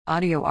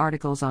Audio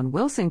articles on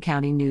Wilson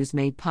County News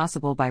made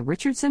possible by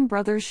Richardson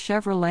Brothers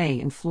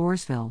Chevrolet in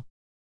Floresville.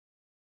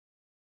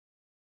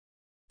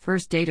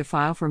 First day to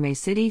file for May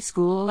City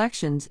school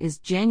elections is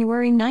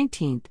January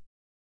 19th.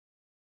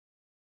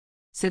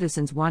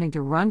 Citizens wanting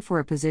to run for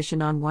a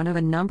position on one of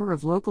a number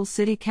of local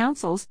city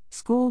councils,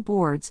 school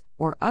boards,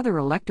 or other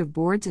elective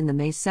boards in the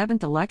May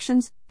 7th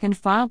elections can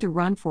file to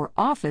run for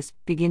office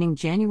beginning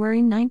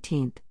January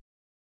 19th.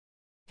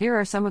 Here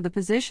are some of the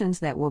positions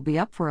that will be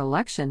up for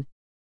election.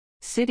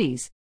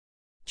 Cities: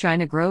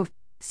 China Grove,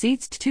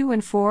 seats 2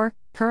 and 4,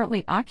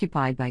 currently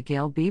occupied by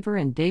Gail Beaver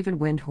and David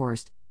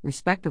Windhorst,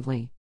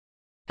 respectively.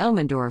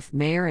 Elmendorf,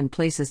 mayor in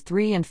places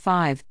 3 and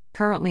 5,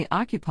 currently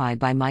occupied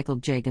by Michael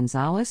J.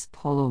 Gonzalez,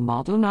 Polo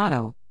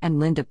Maldonado, and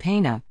Linda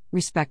Pena,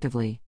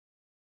 respectively.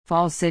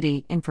 Falls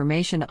City,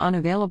 information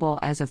unavailable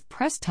as of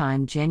press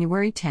time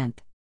January 10th.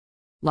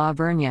 La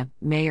Vernia,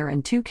 mayor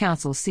and 2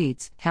 council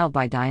seats, held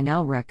by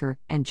Dianelle Recker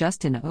and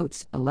Justin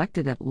Oates,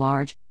 elected at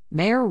large.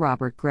 Mayor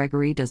Robert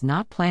Gregory does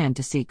not plan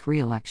to seek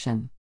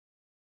re-election.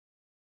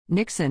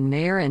 Nixon,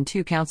 mayor and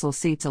 2 council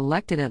seats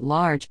elected at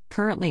large,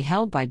 currently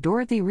held by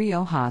Dorothy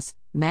Riojas,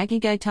 Maggie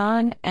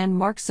Gaitan, and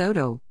Mark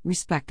Soto,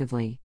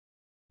 respectively.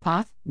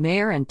 Poth,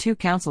 mayor and 2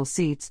 council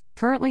seats,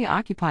 currently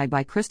occupied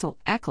by Crystal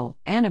Eckel,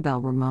 Annabelle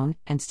Ramon,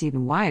 and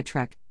Stephen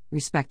Wyatrek,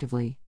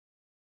 respectively.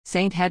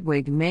 St.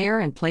 Hedwig, mayor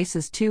and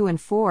places 2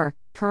 and 4,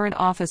 current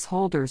office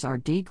holders are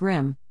D.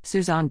 Grimm,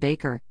 Suzanne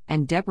Baker,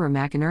 and Deborah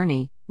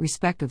McInerney,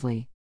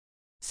 respectively.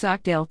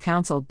 Stockdale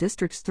Council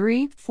Districts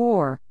 3,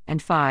 4,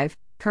 and 5,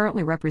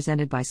 currently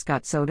represented by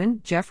Scott Soden,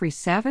 Jeffrey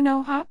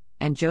Savinoha,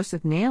 and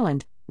Joseph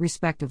Nayland,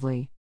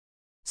 respectively.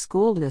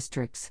 School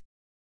Districts: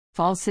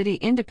 Falls City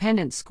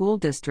Independent School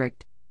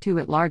District, 2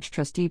 at-large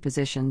trustee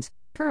positions,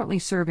 currently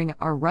serving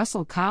are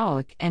Russell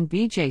Kowalik and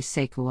B.J.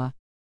 Sekula.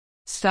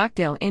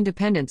 Stockdale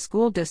Independent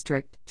School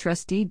District,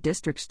 trustee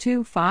districts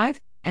 2, 5,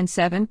 and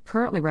 7,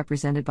 currently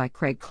represented by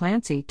Craig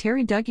Clancy,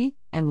 Terry Dougie,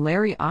 and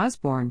Larry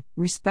Osborne,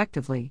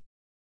 respectively.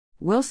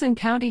 Wilson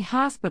County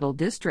Hospital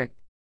District: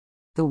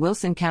 The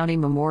Wilson County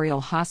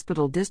Memorial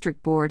Hospital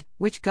District Board,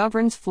 which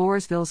governs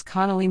Floresville's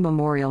Connolly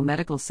Memorial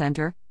Medical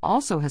Center,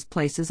 also has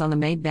places on the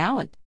May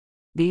ballot.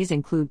 These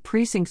include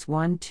precincts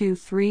 1, 2,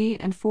 3,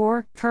 and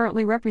 4,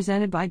 currently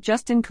represented by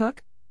Justin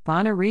Cook,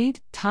 Bonna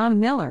Reed, Tom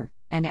Miller,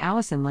 and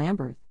Allison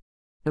Lambert.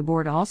 The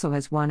board also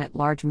has one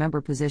at-large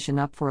member position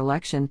up for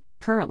election,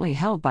 currently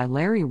held by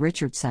Larry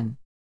Richardson.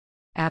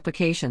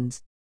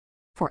 Applications: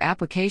 For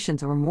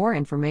applications or more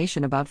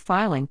information about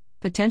filing,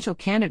 potential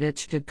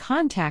candidates should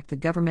contact the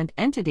government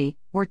entity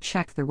or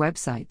check their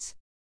websites.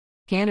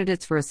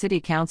 Candidates for a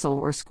city council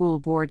or school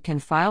board can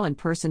file in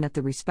person at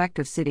the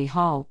respective city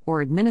hall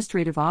or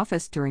administrative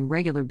office during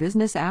regular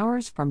business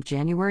hours from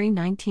January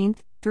 19th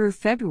through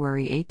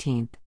February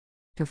 18th.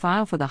 To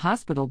file for the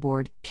hospital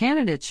board,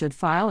 candidates should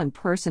file in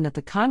person at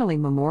the Connolly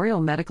Memorial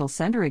Medical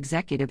Center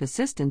Executive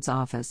Assistant's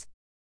office.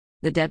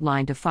 The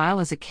deadline to file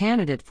as a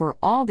candidate for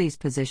all these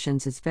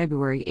positions is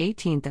February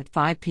 18th at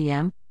 5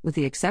 p.m., with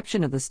the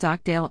exception of the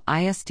Stockdale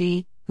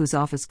ISD, whose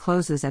office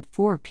closes at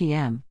 4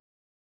 p.m.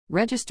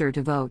 Register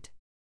to vote.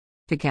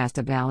 To cast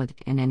a ballot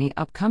in any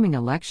upcoming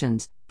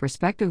elections,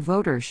 prospective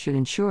voters should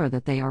ensure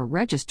that they are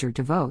registered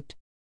to vote.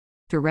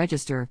 To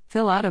register,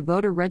 fill out a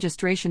voter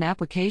registration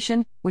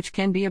application, which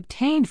can be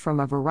obtained from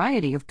a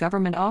variety of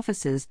government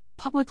offices,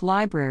 public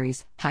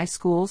libraries, high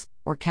schools,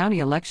 or county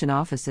election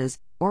offices,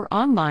 or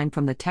online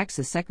from the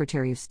Texas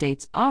Secretary of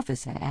State's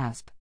office at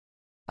ASP.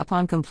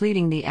 Upon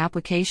completing the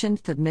application,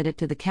 submit it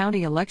to the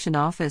county election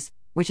office,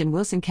 which in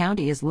Wilson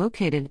County is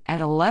located at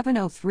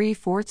 1103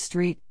 4th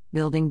Street,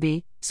 Building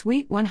B,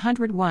 Suite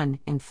 101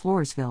 in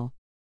Floresville.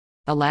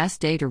 The last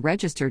day to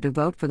register to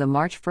vote for the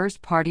March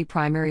 1st party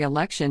primary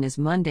election is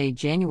Monday,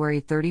 January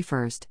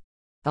 31st.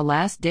 The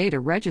last day to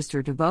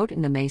register to vote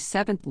in the May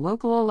 7th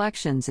local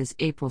elections is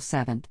April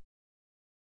 7th.